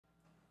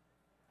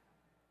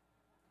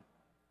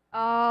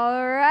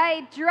All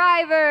right,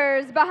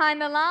 drivers behind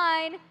the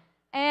line.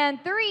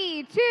 And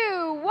 3,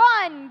 2,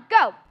 1,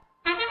 go.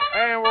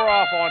 And we're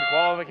off on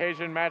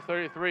qualification match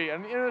 33.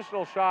 An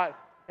initial shot,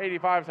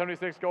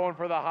 85-76 going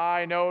for the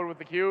high node with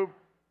the cube.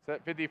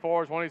 Set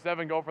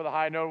 54-27 go for the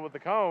high node with the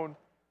cone.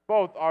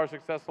 Both are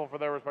successful for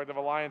their respective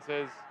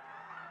alliances.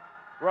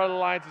 Red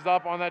Alliance is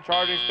up on that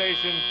charging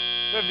station.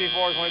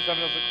 54-27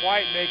 doesn't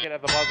quite make it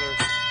at the buzzer.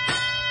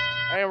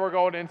 And we're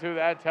going into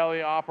that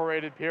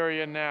tele-operated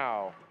period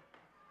now.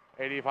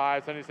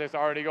 85-76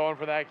 already going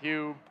for that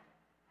cube.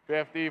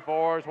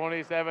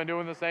 54-27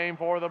 doing the same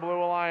for the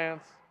Blue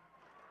Alliance.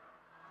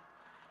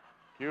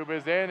 Cube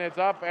is in, it's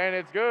up, and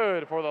it's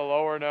good for the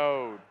lower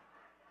node.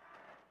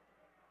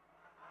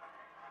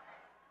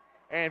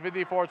 And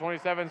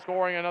 54-27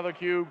 scoring another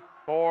cube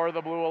for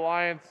the Blue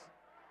Alliance.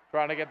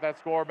 Trying to get that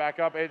score back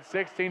up. It's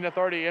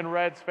 16-30 in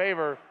Red's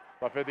favor,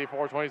 but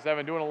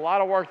 54-27 doing a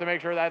lot of work to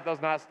make sure that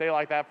does not stay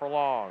like that for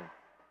long.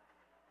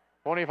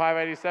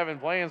 25-87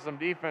 playing some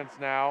defense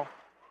now.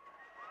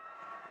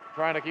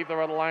 Trying to keep the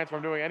Red Alliance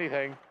from doing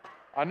anything.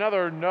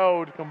 Another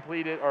node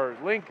completed, or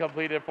link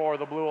completed for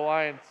the Blue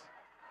Alliance.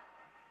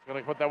 It's going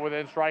to put them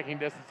within striking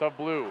distance of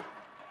blue.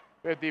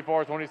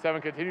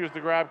 54-27 continues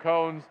to grab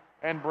cones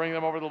and bring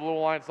them over to the Blue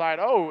Alliance side.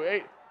 Oh,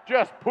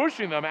 just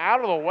pushing them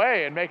out of the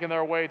way and making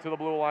their way to the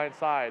Blue Alliance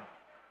side.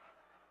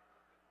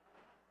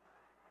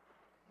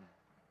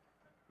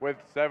 With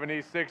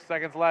 76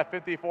 seconds left,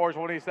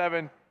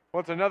 54-27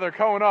 puts another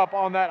cone up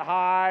on that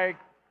high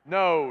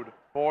node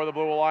for the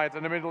Blue Alliance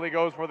and immediately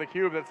goes for the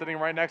cube that's sitting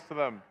right next to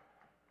them.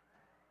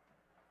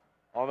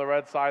 On the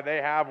red side, they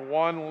have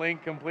one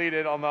link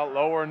completed on the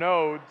lower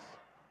nodes.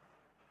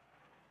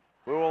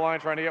 Blue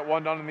Alliance trying to get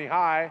one done in the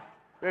high.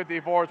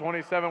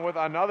 54-27 with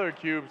another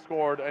cube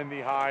scored in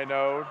the high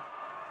node.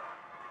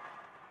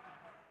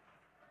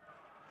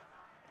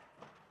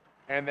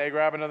 And they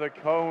grab another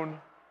cone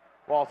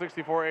while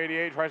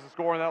 64-88 tries to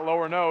score in that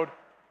lower node.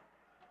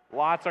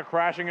 Lots of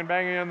crashing and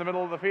banging in the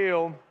middle of the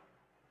field.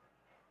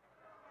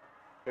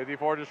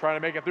 54 just trying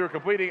to make it through,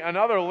 completing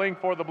another link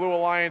for the Blue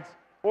Alliance.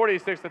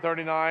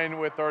 46-39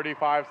 with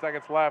 35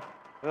 seconds left.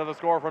 Another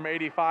score from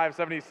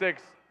 85-76.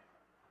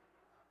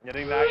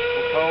 Getting that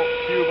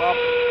cube up.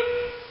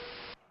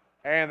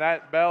 And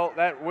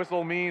that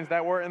whistle means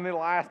that we're in the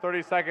last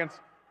 30 seconds.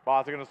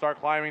 Bots are going to start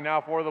climbing now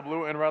for the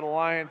Blue and Red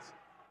Alliance.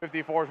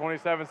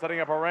 54-27 setting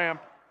up a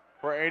ramp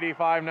for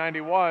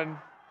 85-91.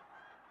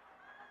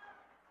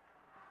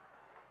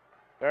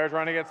 They're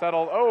trying to get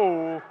settled.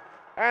 Oh,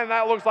 and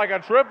that looks like a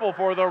triple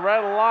for the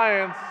Red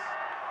Alliance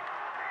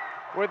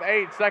with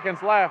 8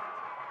 seconds left.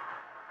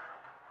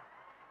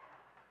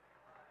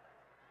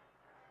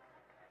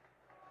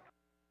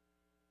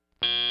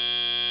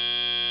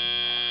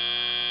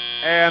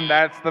 And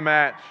that's the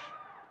match.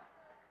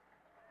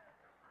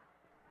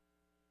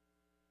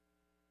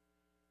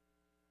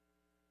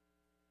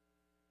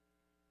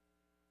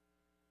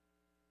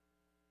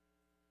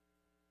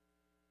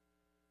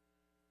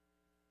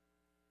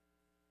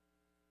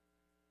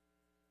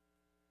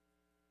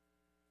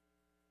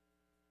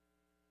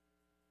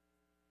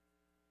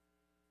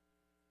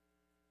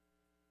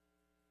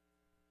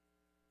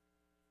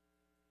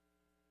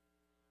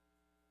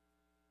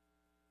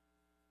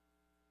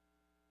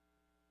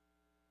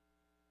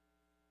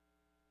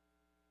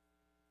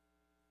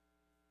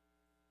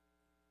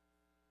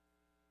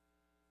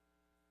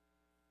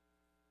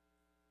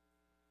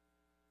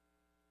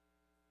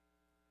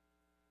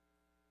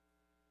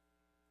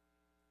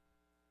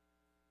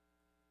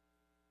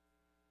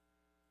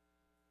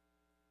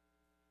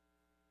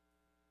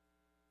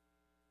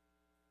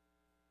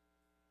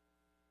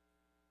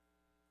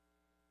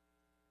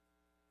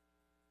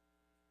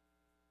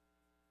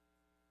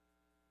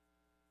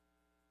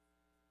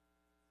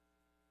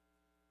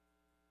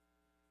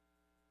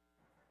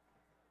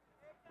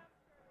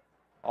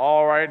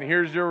 All right, and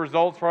here's your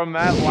results from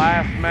that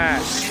last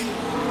match.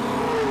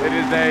 It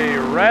is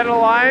a Red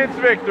Alliance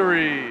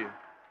victory.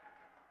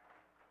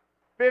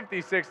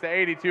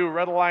 56-82,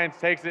 Red Alliance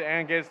takes it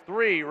and gets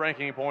 3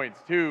 ranking points,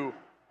 2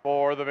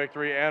 for the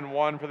victory and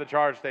 1 for the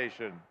charge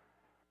station.